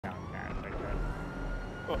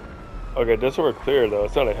Okay, just so we're clear though,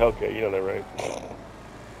 it's not a Hellcat. You know that, right?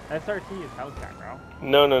 SRT is Hellcat, bro.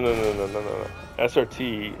 No.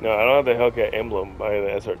 SRT. No, I don't have the Hellcat emblem. I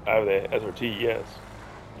have the I have the SRT. Yes,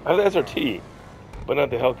 I have the Oh, SRT, but not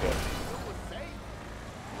the Hellcat.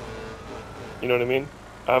 You know what I mean?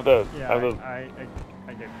 I have the. I yeah, have the.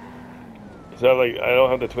 I get you. So like, I don't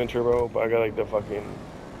have the twin turbo, but I got like the fucking.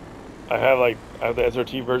 I have the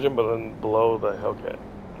SRT version, but then below the Hellcat.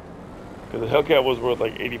 Because the Hellcat was worth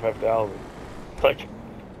like 85,000, like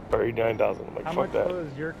or 89,000. I'm like, How fuck much that. was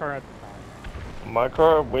your car at the time? My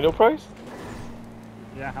car window price?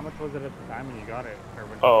 Yeah, how much was it at the time when you got it, or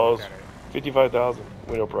when you Oh, it looked was at it? 55,000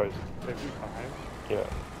 window price. 55. Yeah.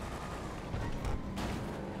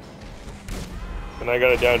 And I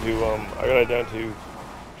got it down to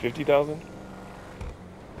 50,000. That's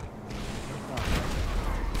not bad.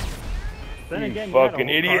 Then You again, you had a fucking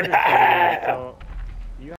whole car idiot. to trade in, so